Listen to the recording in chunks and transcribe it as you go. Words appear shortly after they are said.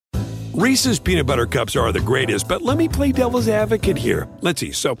Reese's peanut butter cups are the greatest, but let me play devil's advocate here. Let's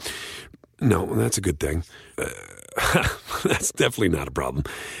see. So, no, that's a good thing. That's definitely not a problem.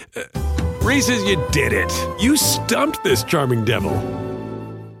 Reese's, you did it. You stumped this charming devil.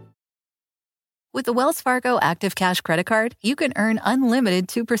 With the Wells Fargo Active Cash Credit Card, you can earn unlimited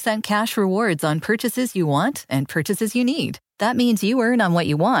 2% cash rewards on purchases you want and purchases you need. That means you earn on what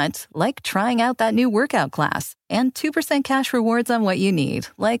you want, like trying out that new workout class, and 2% cash rewards on what you need,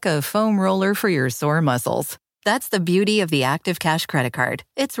 like a foam roller for your sore muscles. That's the beauty of the Active Cash Credit Card.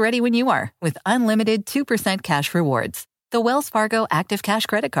 It's ready when you are, with unlimited 2% cash rewards. The Wells Fargo Active Cash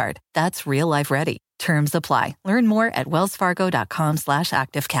Credit Card. That's real life ready. Terms apply. Learn more at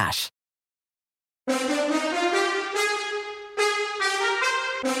wellsfargo.com/activecash.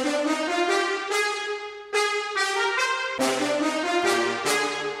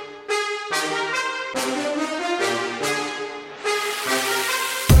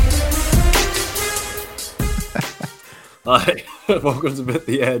 Hi, welcome to Bit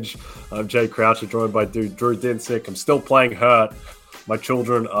the Edge. I'm Jay Croucher, joined by Drew Dinsick. I'm still playing hurt. My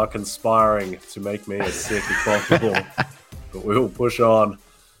children are conspiring to make me as sick as possible, but we will push on,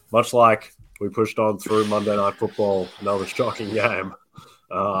 much like we pushed on through Monday Night Football, another shocking game.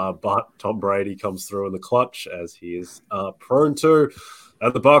 But Tom Brady comes through in the clutch, as he is prone to,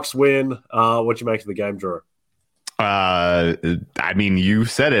 and the Bucs win. What do you make of the game, Drew? I mean, you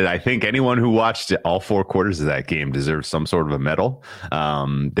said it. I think anyone who watched all four quarters of that game deserves some sort of a medal.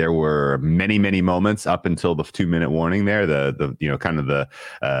 There were many, many moments up until the 2-minute warning there, the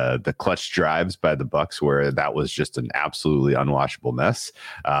clutch drives by the Bucs where that was just an absolutely unwatchable mess.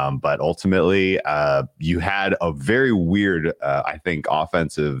 But ultimately, you had a very weird, I think,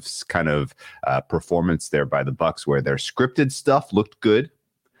 offensive kind of performance there by the Bucs where their scripted stuff looked good.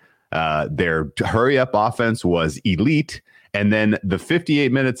 Their hurry up offense was elite. And then the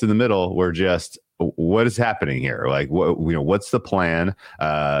 58 minutes in the middle were just, what is happening here? Like, what's the plan?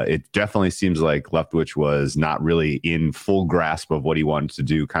 It definitely seems like Leftwich was not really in full grasp of what he wanted to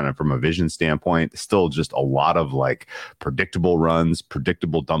do, kind of from a vision standpoint. Still just a lot of like predictable runs,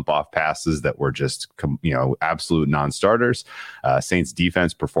 predictable dump off passes that were just, absolute non-starters. Saints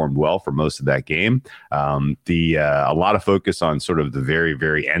defense performed well for most of that game. A lot of focus on sort of the very,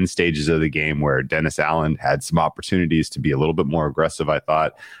 very end stages of the game where Dennis Allen had some opportunities to be a little bit more aggressive, I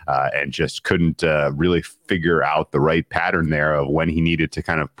thought, and just couldn't really figure out the right pattern there of when he needed to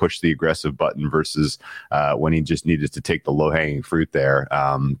kind of push the aggressive button versus when he just needed to take the low-hanging fruit there.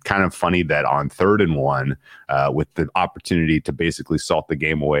 Kind of funny that on 3rd and 1, with the opportunity to basically salt the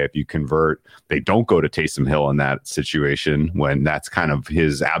game away if you convert, they don't go to Taysom Hill in that situation when that's kind of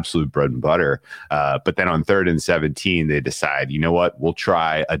his absolute bread and butter. But then on 3rd and 17, they decide, you know what, we'll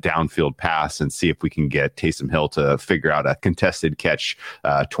try a downfield pass and see if we can get Taysom Hill to figure out a contested catch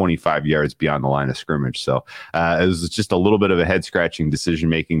 25 yards beyond the line of scrimmage. So it was just a little bit of a head scratching decision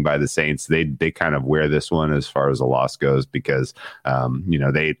making by the Saints. They kind of wear this one as far as a loss goes because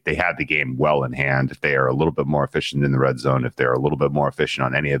they had the game well in hand. If they are a little bit more efficient in the red zone, if they're a little bit more efficient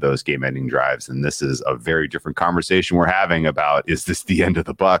on any of those game ending drives, and this is a very different conversation we're having about, is this the end of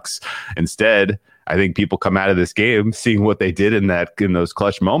the Bucs? Instead, I think people come out of this game seeing what they did in those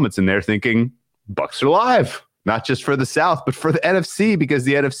clutch moments, and they're thinking Bucs are live. Not just for the South, but for the NFC, because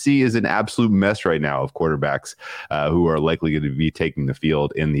the NFC is an absolute mess right now of quarterbacks who are likely going to be taking the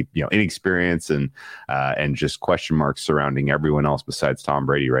field in the inexperience and just question marks surrounding everyone else besides Tom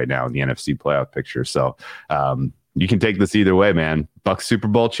Brady right now in the NFC playoff picture. So you can take this either way, man. Bucs Super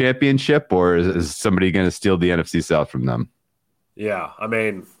Bowl championship, or is somebody going to steal the NFC South from them? Yeah, I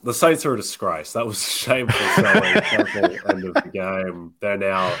mean, the Saints are a disgrace. That was a shameful selling at the end of the game. They're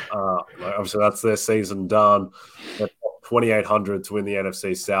now, obviously, that's their season done. They're 2,800 to win the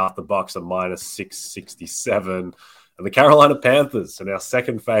NFC South. The Bucs are minus 667. And the Carolina Panthers are now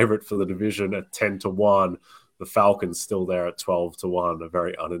second favorite for the division at 10-1. The Falcons still there at 12-1. A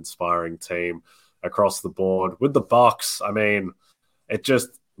very uninspiring team across the board. With the Bucs, I mean,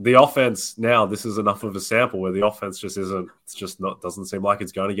 the offense now, this is enough of a sample where the offense doesn't seem like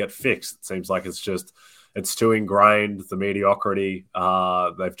it's going to get fixed. It seems like it's too ingrained, the mediocrity.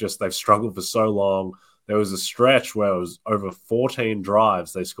 They've struggled for so long. There was a stretch where it was over 14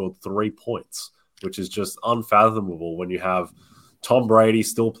 drives. They scored 3 points, which is just unfathomable when you have Tom Brady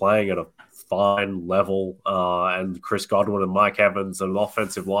still playing at a fine level and Chris Godwin and Mike Evans, an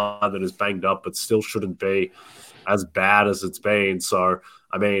offensive line that is banged up but still shouldn't be as bad as it's been. So,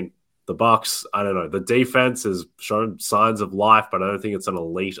 I mean, the Bucs, I don't know. The defense has shown signs of life, but I don't think it's an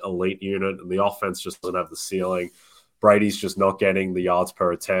elite unit, and the offense just doesn't have the ceiling. Brady's just not getting the yards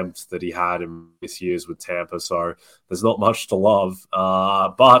per attempt that he had in this years with Tampa. So there's not much to love.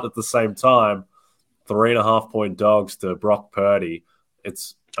 But at the same time, 3.5-point dogs to Brock Purdy.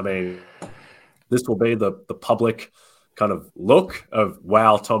 This will be the public kind of look of,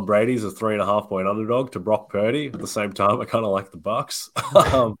 wow, Tom Brady's a 3.5-point underdog to Brock Purdy. At the same time, I kind of like the Bucs.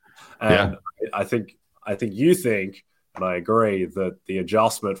 I think you think, and I agree, that the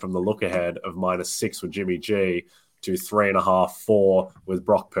adjustment from the look ahead of -6 with Jimmy G to 3.5, 4 with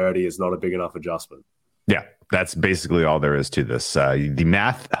Brock Purdy is not a big enough adjustment. Yeah, that's basically all there is to this. The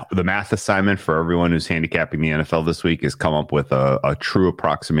math assignment for everyone who's handicapping the NFL this week is come up with a true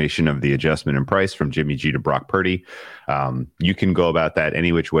approximation of the adjustment in price from Jimmy G to Brock Purdy. You can go about that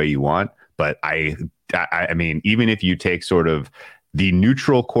any which way you want, but I mean, even if you take sort of the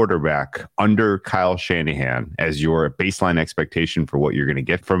neutral quarterback under Kyle Shanahan as your baseline expectation for what you're going to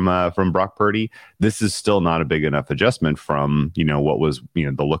get from Brock Purdy, this is still not a big enough adjustment from, what was,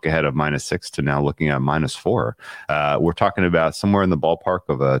 the look ahead of -6 to now looking at -4. We're talking about somewhere in the ballpark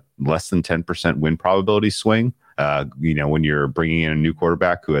of a less than 10% win probability swing. When you're bringing in a new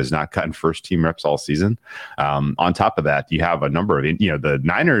quarterback who has not gotten first team reps all season. On top of that, you have a number of, the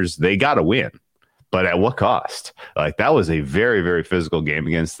Niners, they got to win. But at what cost? Like, that was a very, very physical game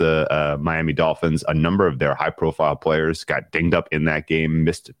against the Miami Dolphins. A number of their high-profile players got dinged up in that game,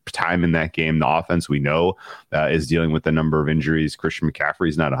 missed time in that game. The offense, we know, is dealing with a number of injuries. Christian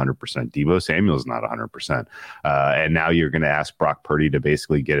McCaffrey's not 100%. Deebo Samuel's not 100%. And now you're going to ask Brock Purdy to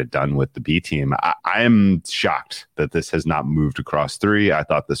basically get it done with the B team. I am shocked that this has not moved across 3. I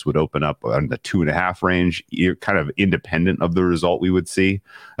thought this would open up on the 2.5 range, kind of independent of the result we would see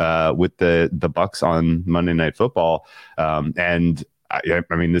with the Bucs on Monday Night Football. And I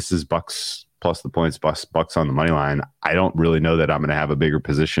mean, this is Bucs plus the points, Bucs on the money line. I don't really know that I'm going to have a bigger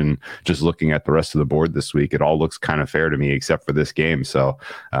position just looking at the rest of the board this week. It all looks kind of fair to me except for this game. So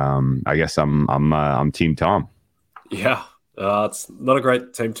I guess I'm Team Tom. Yeah. It's not a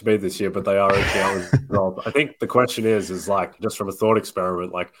great team to be this year, but they are well. I think the question is like, just from a thought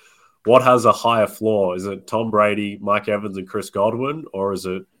experiment, like, what has a higher floor? Is it Tom Brady, Mike Evans, and Chris Godwin, or is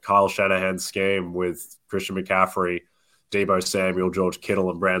it Kyle Shanahan's scheme with Christian McCaffrey, Deebo Samuel, George Kittle,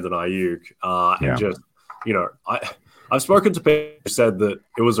 and Brandon Ayuk? And just, I've spoken to people who said that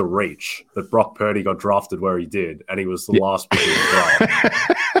it was a reach that Brock Purdy got drafted where he did, and he was the last pick of the draft.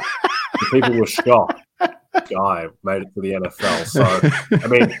 The people were shocked. Guy made it to the NFL. So, I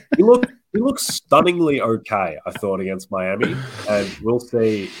mean, he looks stunningly okay, I thought, against Miami, and we'll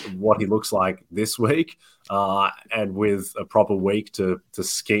see what he looks like this week. And with a proper week to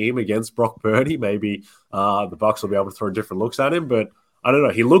scheme against Brock Purdy, maybe the Bucs will be able to throw different looks at him. But I don't know.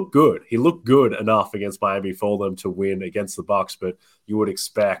 He looked good. He looked good enough against Miami for them to win against the Bucs. But you would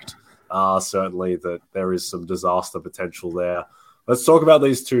expect certainly that there is some disaster potential there. Let's talk about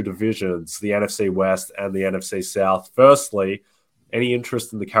these two divisions, the NFC West and the NFC South. Firstly, any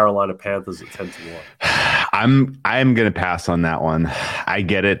interest in the Carolina Panthers at 10-1? I'm going to pass on that one. I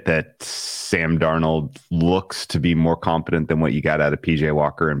get it that Sam Darnold looks to be more competent than what you got out of PJ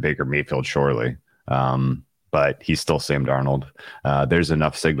Walker and Baker Mayfield, surely. But he's still Sam Darnold. There's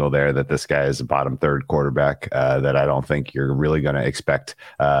enough signal there that this guy is a bottom third quarterback that I don't think you're really going to expect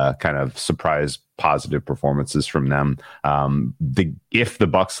kind of surprise positive performances from them. If the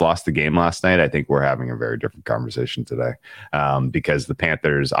Bucs lost the game last night, I think we're having a very different conversation today because the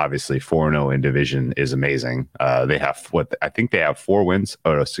Panthers, obviously 4-0 in division is amazing. They have I think they have 4 wins.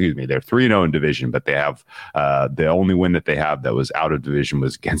 Oh, excuse me. They're 3-0 in division, but they have the only win that they have that was out of division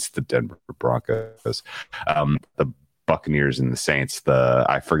was against the Denver Broncos. The Buccaneers and the Saints.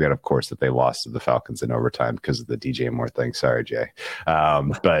 I forget, of course, that they lost to the Falcons in overtime because of the DJ Moore thing. Sorry, Jay.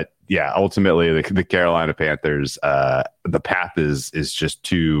 But yeah, ultimately the Carolina Panthers, the path is just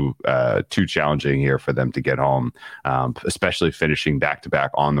too challenging here for them to get home, especially finishing back to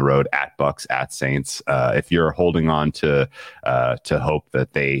back on the road at Bucs, at Saints. If you're holding on to hope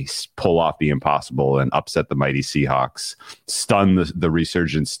that they pull off the impossible and upset the mighty Seahawks, stun the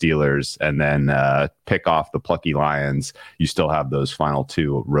resurgent Steelers, and then pick off the plucky Lions, you still have those final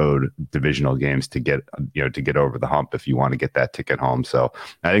 2 road divisional games to get over the hump if you want to get that ticket home. So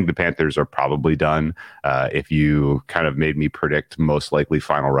I think the Panthers are probably done. If you kind of made me predict most likely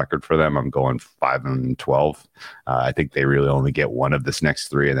final record for them, I'm going 5-12. I think they really only get one of this next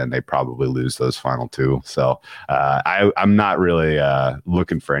 3, and then they probably lose those final 2. So I'm not really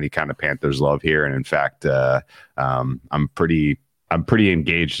looking for any kind of Panthers love here. And in fact, I'm pretty I'm pretty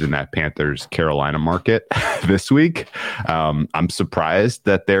engaged in that Panthers Carolina market this week. I'm surprised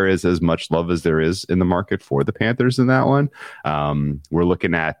that there is as much love as there is in the market for the Panthers in that one. We're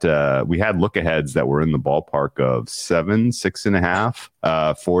looking at, we had look aheads that were in the ballpark of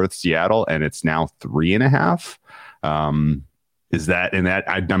 6.5 for Seattle, and it's now 3.5. Is that, and that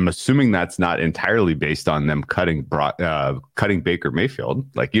I'm assuming that's not entirely based on them cutting Baker Mayfield.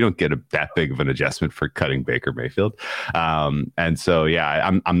 Like, you don't get that big of an adjustment for cutting Baker Mayfield. And so,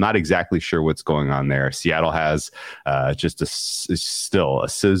 yeah, I'm not exactly sure what's going on there. Seattle has just still a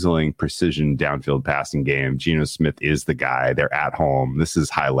sizzling precision downfield passing game. Geno Smith is the guy. They're at home. This is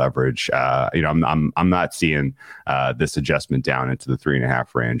high leverage. I'm not seeing this adjustment down into the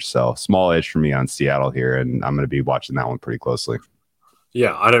 3.5 range. So small edge for me on Seattle here, and I'm going to be watching that one pretty closely.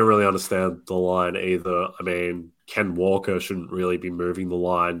 Yeah, I don't really understand the line either. I mean, Ken Walker shouldn't really be moving the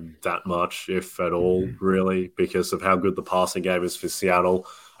line that much, if at all, really, because of how good the passing game is for Seattle.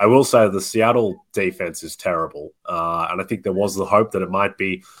 I will say the Seattle defense is terrible. And I think there was the hope that it might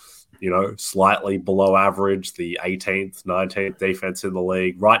be, slightly below average, the 18th, 19th defense in the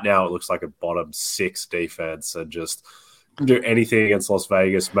league. Right now, it looks like a bottom 6 defense, and just do anything against Las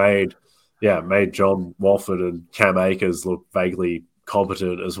Vegas made John Wolford and Cam Akers look vaguely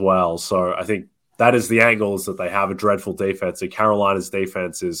competent as well. So I think that is the angle, is that they have a dreadful defense, and Carolina's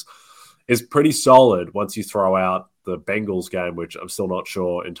defense is pretty solid once you throw out the Bengals game, which I'm still not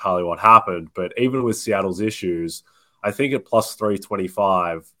sure entirely what happened. But even with Seattle's issues, I think at plus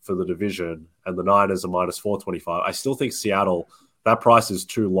 325 for the division and the Niners are minus 425, I still think Seattle, that price is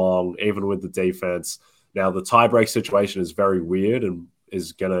too long, even with the defense. Now, the tiebreak situation is very weird and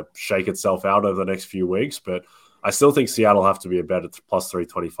is going to shake itself out over the next few weeks, but I still think Seattle have to be a bet at plus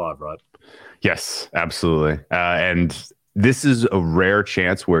 325, right? Yes, absolutely. And this is a rare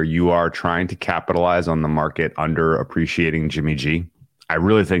chance where you are trying to capitalize on the market under appreciating Jimmy G. I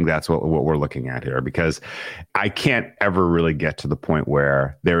really think that's what we're looking at here, because I can't ever really get to the point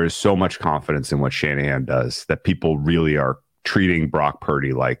where there is so much confidence in what Shanahan does that people really are treating Brock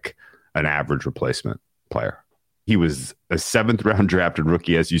Purdy like an average replacement player. He was a 7th round drafted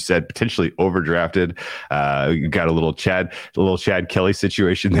rookie, as you said, potentially overdrafted. You got a little Chad Kelly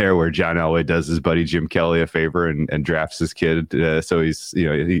situation there, where John Elway does his buddy Jim Kelly a favor and drafts his kid. So he's,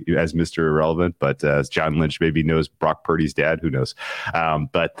 as Mr. Irrelevant, but as John Lynch maybe knows Brock Purdy's dad, who knows?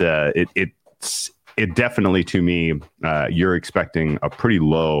 But it definitely, to me, you're expecting a pretty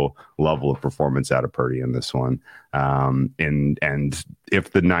low level of performance out of Purdy in this one. And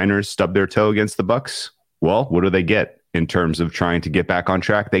if the Niners stub their toe against the Bucs, well, what do they get in terms of trying to get back on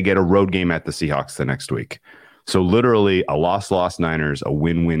track? They get a road game at the Seahawks the next week. So literally a loss Niners, a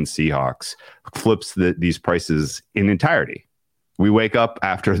win-win Seahawks flips these prices in entirety. We wake up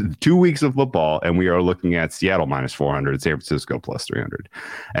after 2 weeks of football and we are looking at Seattle minus 400, San Francisco plus 300.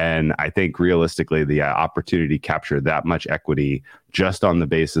 And I think realistically, the opportunity to capture that much equity just on the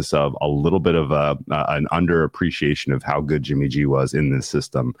basis of a little bit of an underappreciation of how good Jimmy G was in this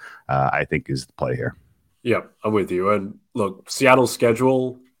system, I think is the play here. Yeah, I'm with you. And look, Seattle's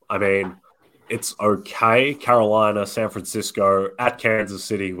schedule, I mean, it's okay. Carolina, San Francisco, at Kansas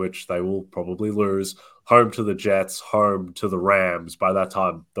City, which they will probably lose, home to the Jets, home to the Rams. By that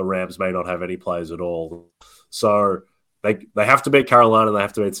time, the Rams may not have any players at all. So they have to beat Carolina, they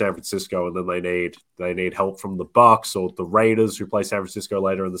have to beat San Francisco, and then they need help from the Bucs or the Raiders, who play San Francisco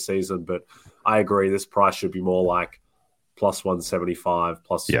later in the season. But I agree, this price should be more like plus 175,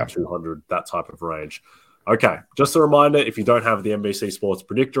 plus 200, that type of range. Okay, just a reminder, if you don't have the NBC Sports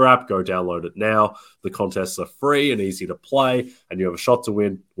Predictor app, go download it now. The contests are free and easy to play, and you have a shot to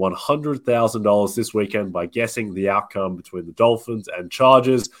win $100,000 this weekend by guessing the outcome between the Dolphins and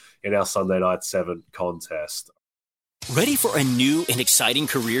Chargers in our Sunday Night 7 contest. Ready for a new and exciting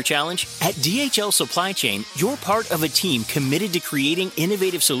career challenge? At DHL Supply Chain, you're part of a team committed to creating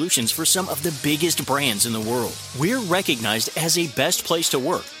innovative solutions for some of the biggest brands in the world. We're recognized as a best place to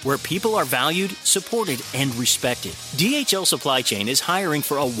work, where people are valued, supported, and respected. DHL Supply Chain is hiring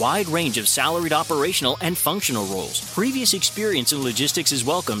for a wide range of salaried operational and functional roles. Previous experience in logistics is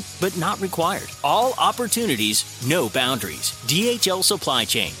welcome, but not required. All opportunities, no boundaries. DHL Supply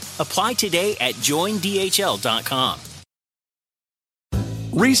Chain. Apply today at joindhl.com.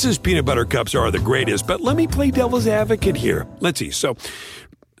 Reese's peanut butter cups are the greatest, but let me play devil's advocate here. Let's see. So,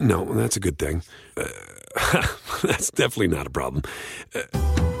 no, that's a good thing. That's definitely not a problem.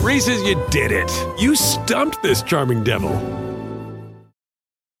 Reese's, you did it. You stumped this charming devil.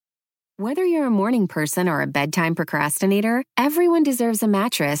 Whether you're a morning person or a bedtime procrastinator, everyone deserves a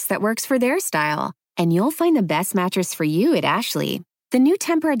mattress that works for their style. And you'll find the best mattress for you at Ashley. The new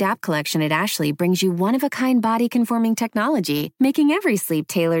Temper-Adapt collection at Ashley brings you one-of-a-kind body-conforming technology, making every sleep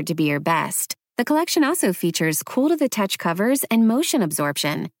tailored to be your best. The collection also features cool-to-the-touch covers and motion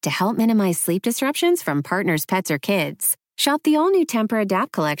absorption to help minimize sleep disruptions from partners, pets, or kids. Shop the all-new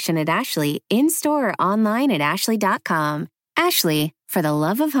Temper-Adapt collection at Ashley, in-store or online at ashley.com. Ashley, for the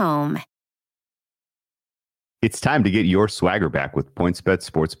love of home. It's time to get your swagger back with PointsBet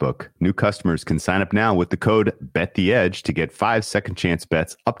Sportsbook. New customers can sign up now with the code BETTHEEDGE to get 5 second chance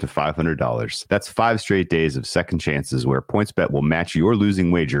bets up to $500. That's 5 straight days of second chances where PointsBet will match your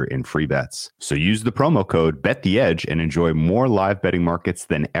losing wager in free bets. So use the promo code BETTHEEDGE and enjoy more live betting markets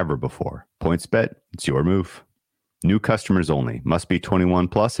than ever before. PointsBet, it's your move. New customers only. Must be 21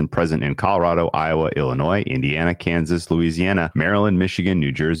 plus and present in Colorado, Iowa, Illinois, Indiana, Kansas, Louisiana, Maryland, Michigan,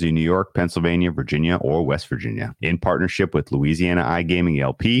 New Jersey, New York, Pennsylvania, Virginia, or West Virginia. In partnership with Louisiana iGaming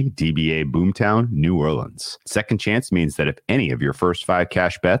LP, DBA Boomtown, New Orleans. Second chance means that if any of your first 5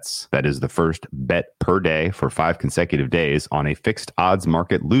 cash bets, that is the first bet per day for 5 consecutive days on a fixed odds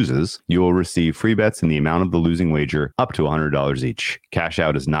market loses, you will receive free bets in the amount of the losing wager up to $100 each. Cash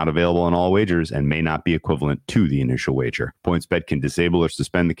out is not available on all wagers and may not be equivalent to the initial wager. PointsBet can disable or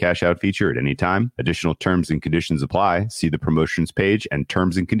suspend the cash out feature at any time. Additional terms and conditions apply. See the promotions page and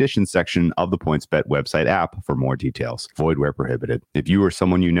terms and conditions section of the PointsBet website app for more details. Void where prohibited. If you or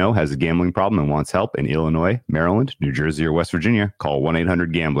someone you know has a gambling problem and wants help in Illinois, Maryland, New Jersey, or West Virginia, call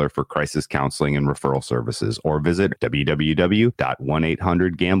 1-800-GAMBLER for crisis counseling and referral services, or visit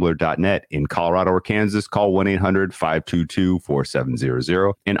www.1800gambler.net. In Colorado or Kansas, call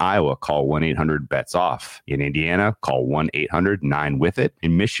 1-800-522-4700. In Iowa, call 1-800-BETS-OFF. In Indiana, call 1-800-9-WITH-IT.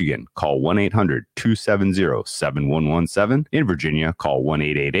 In Michigan, call 1-800-270-7117. In Virginia, call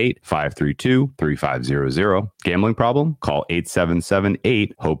 1-888-532-3500. Gambling problem? Call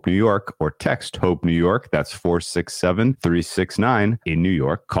 877-8-HOPE-NEW YORK or text HOPE New York. That's 467-369. In New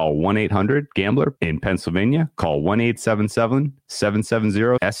York, call 1-800-GAMBLER. In Pennsylvania, call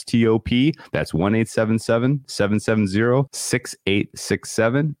 1-877-770-STOP. That's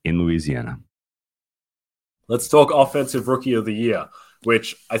 1-877-770-6867. In Louisiana. Let's talk Offensive Rookie of the Year,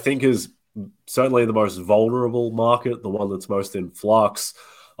 which I think is certainly the most vulnerable market, the one that's most in flux.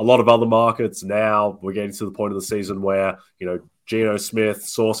 A lot of other markets now, we're getting to the point of the season where, Geno Smith,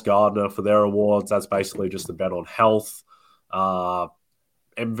 Sauce Gardner for their awards, that's basically just a bet on health.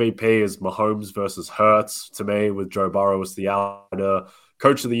 MVP is Mahomes versus Hurts to me, with Joe Burrow as the outsider.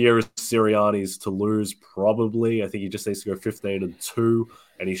 Coach of the Year is Sirianni's to lose, probably. I think he just needs to go 15-2,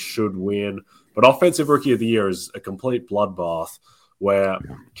 and he should win. But Offensive Rookie of the Year is a complete bloodbath where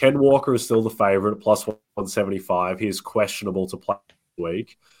Ken Walker is still the favorite, plus 175. He is questionable to play this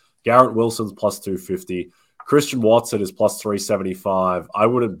week. Garrett Wilson's plus 250. Christian Watson is plus 375. I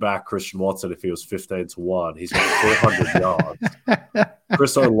wouldn't back Christian Watson if he was 15-1. He's got 400 yards.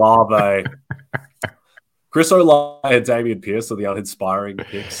 Chris Olave and Dameon Pierce are the uninspiring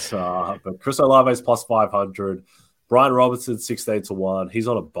picks. But Chris Olave is plus 500. Brian Robinson, 16-1. He's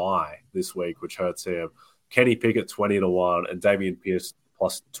on a bye this week, which hurts him. Kenny Pickett, 20-1. And Dameon Pierce,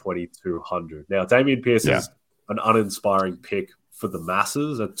 plus 2,200. Now, Dameon Pierce is an uninspiring pick for the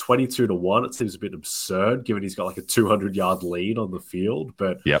masses. At 22-1, it seems a bit absurd, given he's got like a 200-yard lead on the field.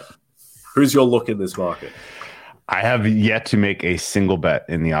 But who's your look in this market? I have yet to make a single bet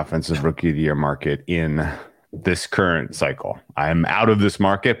in the Offensive Rookie of the Year market in this current cycle. I'm out of this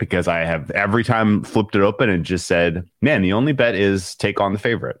market because I have every time flipped it open and just said, man, the only bet is take on the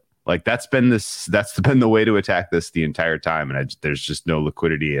favorite. Like that's been the way to attack this the entire time. And there's just no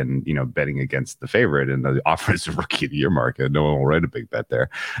liquidity in, betting against the favorite in the Offensive Rookie of the Year market. No one will write a big bet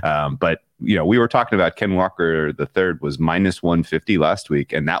there. But we were talking about Ken Walker III was minus 150 last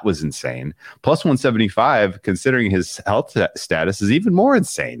week, and that was insane. Plus 175, considering his health status, is even more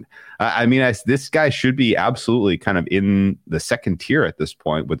insane. This guy should be absolutely kind of in the second tier at this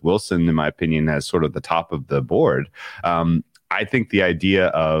point, with Wilson, in my opinion, as sort of the top of the board. I think the idea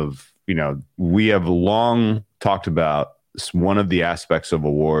of, we have long talked about one of the aspects of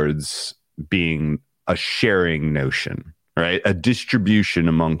awards being a sharing notion, right? A distribution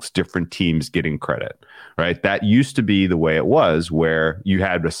amongst different teams getting credit, right? That used to be the way it was, where you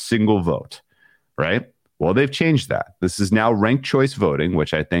had a single vote, right? Well, they've changed that. This is now ranked choice voting,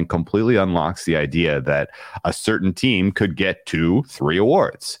 which I think completely unlocks the idea that a certain team could get 2-3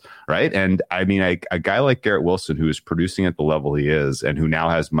 awards, right? And a guy like Garrett Wilson, who is producing at the level he is, and who now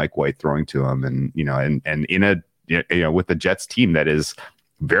has Mike White throwing to him, and in a with the Jets team that is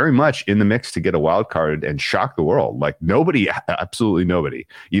very much in the mix to get a wild card and shock the world. Like nobody, absolutely nobody,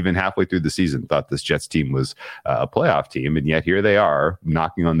 even halfway through the season thought this Jets team was a playoff team. And yet here they are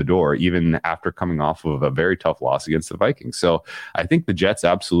knocking on the door, even after coming off of a very tough loss against the Vikings. So I think the Jets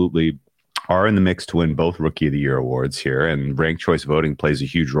absolutely are in the mix to win both Rookie of the Year awards here, and ranked choice voting plays a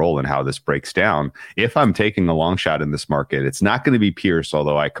huge role in how this breaks down. If I'm taking a long shot in this market, it's not going to be Pierce,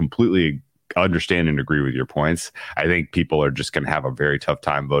 although I completely understand and agree with your points. I think people are just going to have a very tough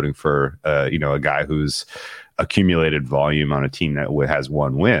time voting for, a guy who's accumulated volume on a team that has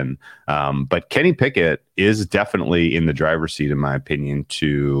one win. But Kenny Pickett is definitely in the driver's seat, in my opinion,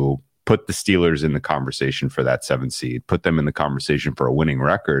 to put the Steelers in the conversation for that 7th seed, put them in the conversation for a winning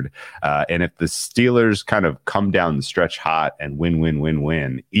record. And if the Steelers kind of come down the stretch hot and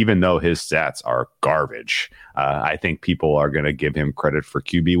win, even though his stats are garbage, I think people are going to give him credit for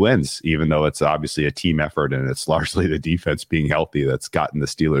QB wins, even though it's obviously a team effort and it's largely the defense being healthy that's gotten the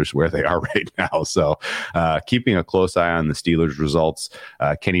Steelers where they are right now. So keeping a close eye on the Steelers results.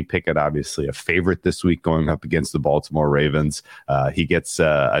 Kenny Pickett, obviously a favorite this week going up against the Baltimore Ravens. He gets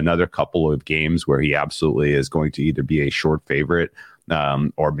another couple of games where he absolutely is going to either be a short favorite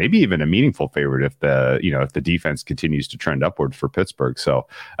or maybe even a meaningful favorite if the defense continues to trend upward for Pittsburgh. So,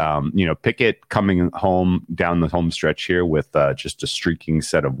 Pickett coming home down the home stretch here with just a streaking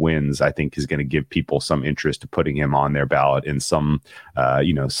set of wins, I think is going to give people some interest to putting him on their ballot in some,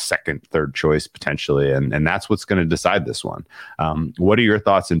 second, third choice potentially. And that's what's going to decide this one. What are your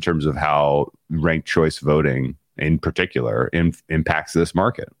thoughts in terms of how ranked choice voting in particular impacts this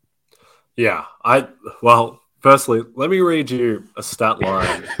market? Yeah, firstly, let me read you a stat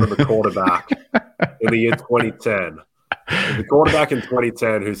line from the quarterback in the year 2010. The quarterback in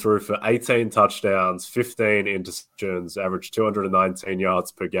 2010 who threw for 18 touchdowns, 15 interceptions, averaged 219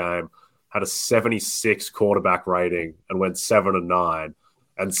 yards per game, had a 76 quarterback rating, and went 7-9.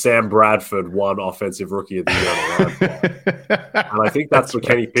 And Sam Bradford won Offensive Rookie of the Year. And I think that's the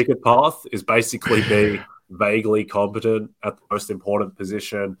Kenny Pickett path, is basically be vaguely competent at the most important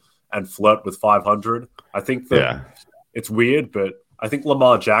position and flirt with 500. I think that it's weird, but I think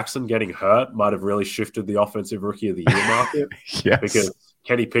Lamar Jackson getting hurt might have really shifted the Offensive Rookie of the Year market. Yes. Because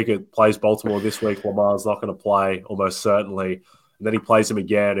Kenny Pickett plays Baltimore this week. Lamar's not going to play almost certainly. And then he plays him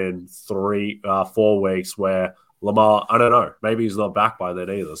again in 4 weeks where Lamar, I don't know, maybe he's not back by then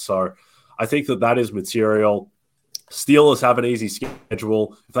either. So I think that is material. Steelers have an easy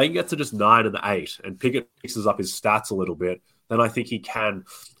schedule. If they can get to just 9 and 8 and Pickett fixes up his stats a little bit, then I think he can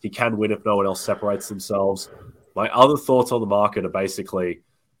win if no one else separates themselves. My other thoughts on the market are basically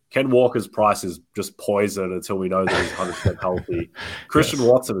Ken Walker's price is just poison until we know that he's 100% healthy. Christian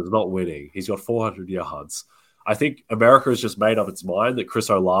Watson is not winning. He's got 400 yards. I think America has just made up its mind that Chris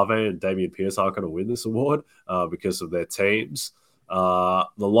Olave and Dameon Pierce aren't going to win this award because of their teams. The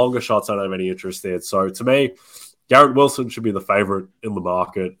longer shots don't have any interest there. So to me, Garrett Wilson should be the favorite in the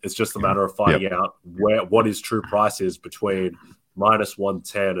market. It's just a matter of finding out what his true price is between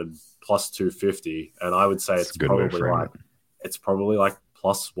 -110 and +250. And I would say it's probably like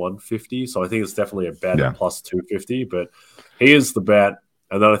 +150. So I think it's definitely a bet at +250. But he is the bet.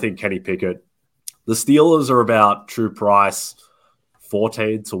 And then I think Kenny Pickett. The Steelers are about true price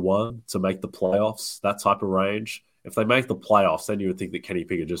 14-1 to make the playoffs, that type of range. If they make the playoffs, then you would think that Kenny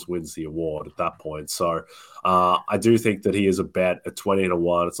Pickett just wins the award at that point. So I do think that he is a bet at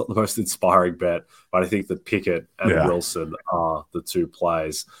 20-1. It's not the most inspiring bet, but I think that Pickett and Wilson are the two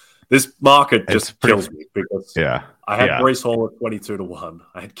plays. This market just kills me because I had Breece Hall at 22-1.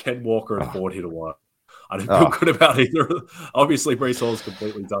 I had Ken Walker at 40-1. I didn't feel good about either. Obviously, Breece Hall is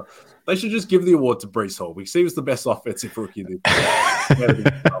completely done. They should just give the award to Breece Hall because he was the best offensive rookie this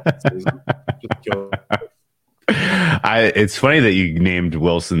season. Just kill It's funny that you named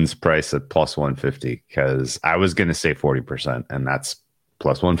Wilson's price at +150 because I was going to say 40%, and that's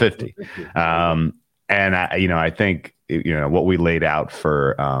 +150. And I think what we laid out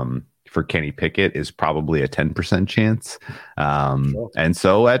for Kenny Pickett is probably a 10% chance. And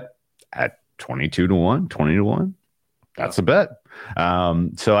so at 22-1, 20-1, that's a bet.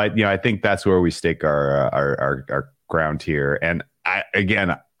 So I think that's where we stake our ground here. And I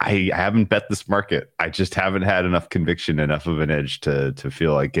haven't bet this market. I just haven't had enough conviction, enough of an edge to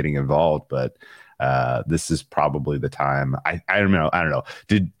feel like getting involved. But this is probably the time. I don't know.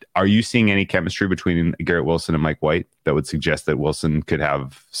 Are you seeing any chemistry between Garrett Wilson and Mike White that would suggest that Wilson could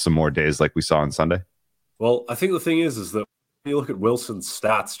have some more days like we saw on Sunday? Well, I think the thing is that when you look at Wilson's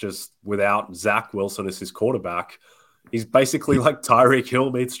stats, just without Zach Wilson as his quarterback, he's basically like Tyreek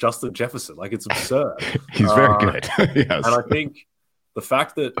Hill meets Justin Jefferson. Like, it's absurd. He's very good. Yes. And I think the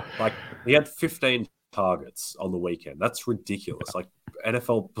fact that he had 15 targets on the weekend. That's ridiculous. Like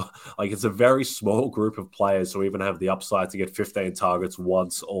NFL, like it's a very small group of players who even have the upside to get 15 targets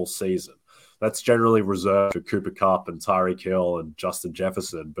once all season. That's generally reserved for Cooper Kupp and Tyreek Hill and Justin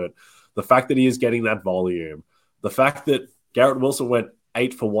Jefferson. But the fact that he is getting that volume, the fact that Garrett Wilson went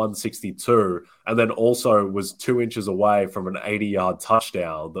 8 for 162 and then also was 2 inches away from an 80-yard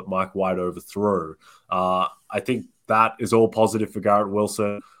touchdown that Mike White overthrew. I think that is all positive for Garrett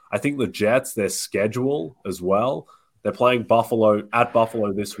Wilson. I think the Jets, their schedule as well, they're playing Buffalo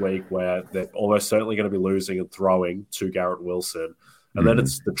this week where they're almost certainly going to be losing and throwing to Garrett Wilson. And then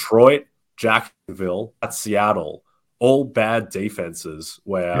it's Detroit, Jacksonville, at Seattle, all bad defenses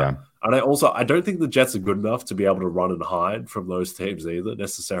where and I don't think the Jets are good enough to be able to run and hide from those teams either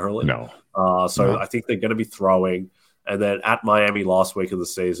necessarily. No. I think they're going to be throwing. And then at Miami last week of the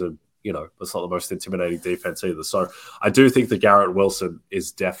season, you know, it's not the most intimidating defense either. So I do think that Garrett Wilson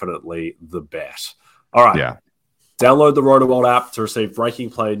is definitely the bet. All right. Yeah. Download the RotoWorld app to receive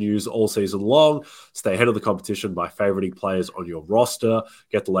breaking player news all season long. Stay ahead of the competition by favoriting players on your roster.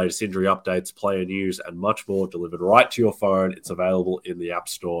 Get the latest injury updates, player news, and much more delivered right to your phone. It's available in the App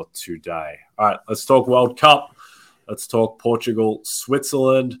Store today. All right, let's talk World Cup. Let's talk Portugal,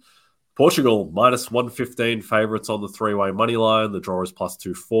 Switzerland. Portugal, minus 115 favorites on the three-way money line. The draw is plus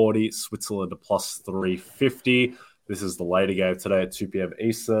 240. Switzerland, a plus 350. This is the later game today at 2 p.m.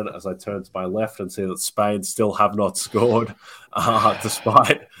 Eastern as I turn to my left and see that Spain still have not scored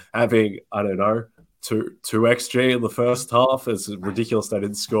despite having, 2 XG in the first half. It's ridiculous they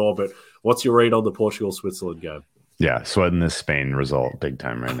didn't score, but what's your read on the Portugal-Switzerland game? Yeah, sweating this Spain result big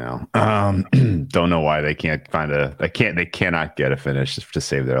time right now. Don't know why they can't they cannot get a finish to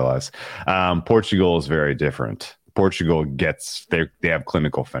save their lives. Portugal is very different. Portugal they have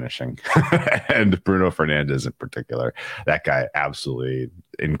clinical finishing and Bruno Fernandes in particular, that guy absolutely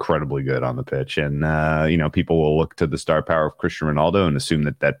incredibly good on the pitch. And, people will look to the star power of Cristiano Ronaldo and assume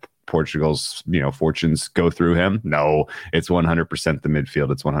that Portugal's, fortunes go through him. No, it's 100% the midfield.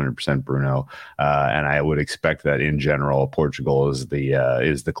 It's 100% Bruno. And I would expect that in general, Portugal is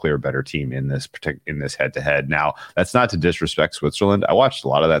the clear better team in this head to head. Now, that's not to disrespect Switzerland. I watched a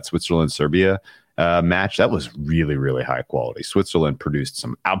lot of that Switzerland-Serbia match. That was really, really high quality. Switzerland produced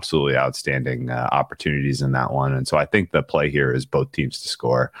some absolutely outstanding opportunities in that one. And so I think the play here is both teams to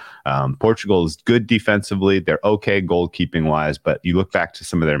score. Portugal is good defensively. They're okay goalkeeping wise, but you look back to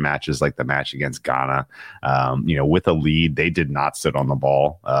some of their matches, like the match against Ghana, with a lead, they did not sit on the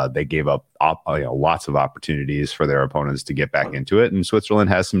ball. They gave up lots of opportunities for their opponents to get back into it. And Switzerland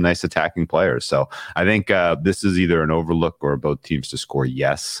has some nice attacking players. So I think this is either an overlook or both teams to score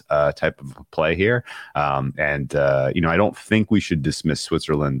yes type of play here. I don't think we should dismiss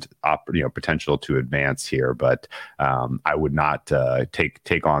Switzerland potential to advance here, but I would not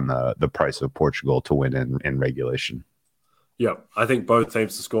take on the price of Portugal to win in regulation. Yeah, I think both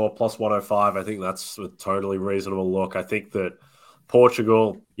teams to score plus 105. I think that's a totally reasonable look. I think that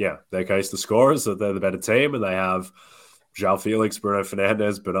Portugal, their case to score is that they're the better team and they have João Felix, Bruno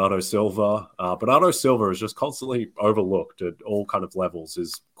Fernandes, Bernardo Silva. Bernardo Silva is just constantly overlooked at all kind of levels,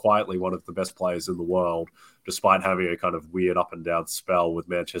 is quietly one of the best players in the world, despite having a kind of weird up and down spell with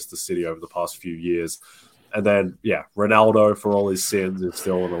Manchester City over the past few years. And then, Ronaldo, for all his sins, is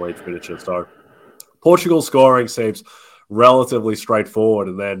still an elite finisher. So Portugal scoring seems relatively straightforward.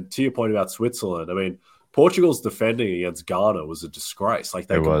 And then to your point about Switzerland, I mean, Portugal's defending against Ghana was a disgrace. Like,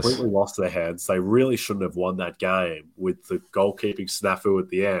 they completely lost their heads. They really shouldn't have won that game with the goalkeeping snafu at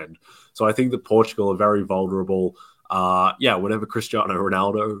the end. So I think that Portugal are very vulnerable. Whenever Cristiano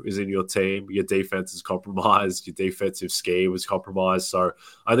Ronaldo is in your team, your defense is compromised. Your defensive scheme is compromised. So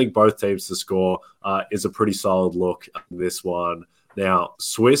I think both teams to score is a pretty solid look in this one. Now,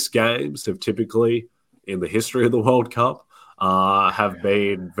 Swiss games have typically, in the history of the World Cup, have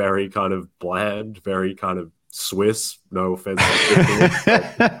been very kind of bland, very kind of Swiss. No offense,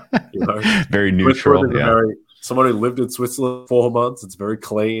 very neutral. Someone who lived in Switzerland for 4 months. It's very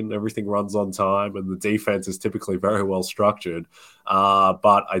clean. Everything runs on time, and the defense is typically very well structured.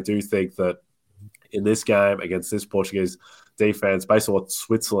 But I do think that in this game against this Portuguese defense, based on what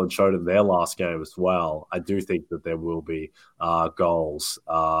Switzerland showed in their last game as well, I do think that there will be goals.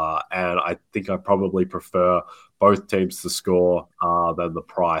 And I think I probably prefer both teams to score than the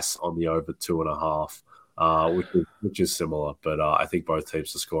price on the over 2.5, which is similar. But I think both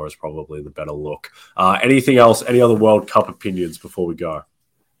teams to score is probably the better look. Anything else? Any other World Cup opinions before we go?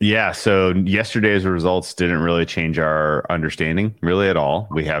 Yeah, so yesterday's results didn't really change our understanding really at all.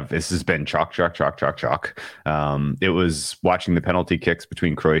 This has been chalk. It was watching the penalty kicks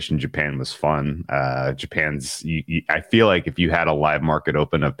between Croatia and Japan was fun. I feel like if you had a live market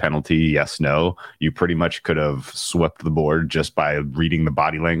open of penalty, yes, no, you pretty much could have swept the board just by reading the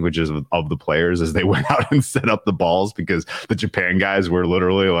body languages of the players as they went out and set up the balls, because the Japan guys were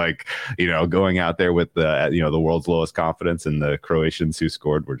literally like, going out there with the world's lowest confidence, and the Croatians who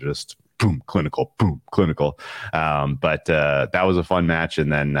scored were just boom, clinical. But that was a fun match.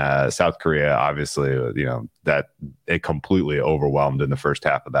 And then South Korea, obviously, that it completely overwhelmed in the first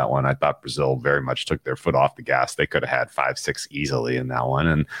half of that one. I thought Brazil very much took their foot off the gas. They could have had 5-6 easily in that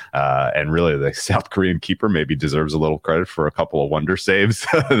one. And really the South Korean keeper maybe deserves a little credit for a couple of wonder saves.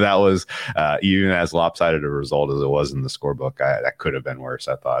 That was even as lopsided a result as it was in the scorebook. That could have been worse,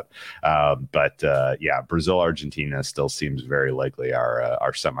 I thought. But Brazil-Argentina still seems very likely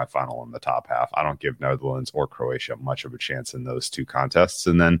our semifinal in the top half. I don't give Netherlands or Croatia much of a chance in those two contests.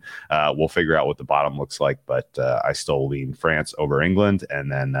 And then we'll figure out what the bottom looks like. But I still lean France over England. And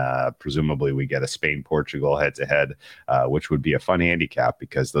then presumably we get a Spain-Portugal head-to-head, which would be a fun handicap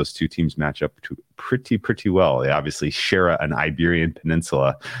because those two teams match up pretty well. They obviously share an Iberian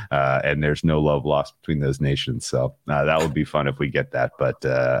Peninsula, and there's no love lost between those nations. So that would be fun if we get that. But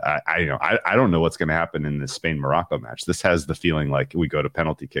I don't know what's going to happen in this Spain-Morocco match. This has the feeling like we go to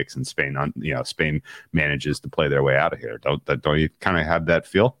penalty kicks and Spain manages to play their way out of here. Don't you kind of have that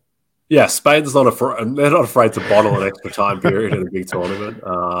feel? Yeah, Spain's they're not afraid to bottle an extra time period in a big tournament.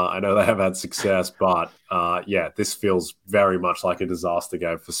 I know they have had success, but this feels very much like a disaster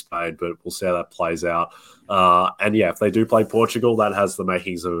game for Spain, but we'll see how that plays out. If they do play Portugal, that has the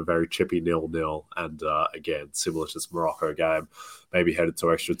makings of a very chippy 0-0. And again, similar to this Morocco game, maybe headed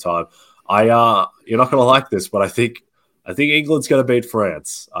to extra time. You're not going to like this, but I think England's going to beat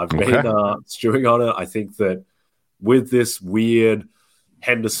France. I've been stewing on it. I think that with this weird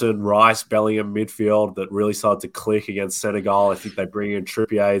Henderson, Rice, Bellingham midfield that really started to click against Senegal. I think they bring in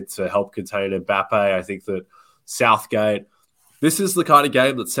Trippier to help contain Mbappe. I think that Southgate, this is the kind of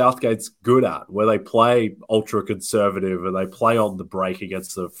game that Southgate's good at, where they play ultra-conservative and they play on the break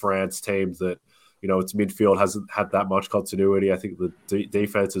against the France team that, its midfield hasn't had that much continuity. I think the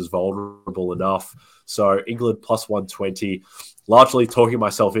defense is vulnerable enough. So England plus 120, largely talking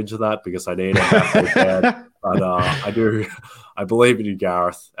myself into that because I need it. But I believe in you,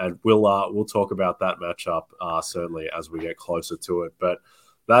 Gareth, and we'll talk about that matchup certainly as we get closer to it. But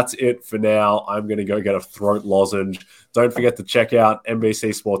that's it for now. I'm going to go get a throat lozenge. Don't forget to check out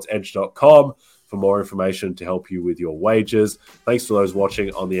NBCSportsEdge.com for more information to help you with your wagers. Thanks to those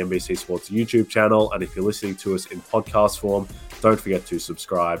watching on the NBC Sports YouTube channel. And if you're listening to us in podcast form, don't forget to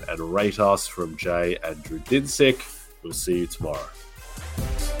subscribe and rate us. From Jay and Drew Dinsick, we'll see you tomorrow.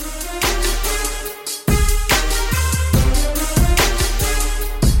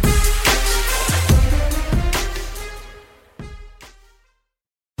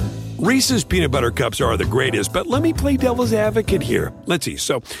 Reese's Peanut Butter Cups are the greatest, but let me play devil's advocate here. Let's see.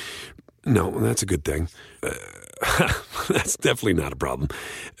 So, no, that's a good thing. That's definitely not a problem.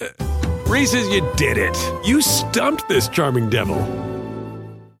 Reese's, you did it. You stumped this charming devil.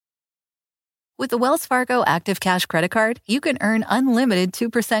 With the Wells Fargo Active Cash Credit Card, you can earn unlimited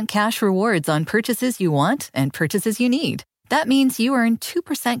 2% cash rewards on purchases you want and purchases you need. That means you earn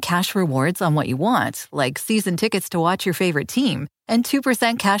 2% cash rewards on what you want, like season tickets to watch your favorite team, and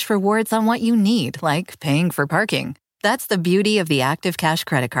 2% cash rewards on what you need, like paying for parking. That's the beauty of the Active Cash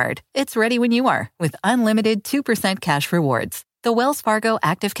Credit Card. It's ready when you are, with unlimited 2% cash rewards. The Wells Fargo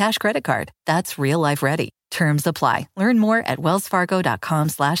Active Cash Credit Card. That's real life ready. Terms apply. Learn more at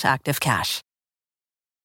wellsfargo.com/activecash.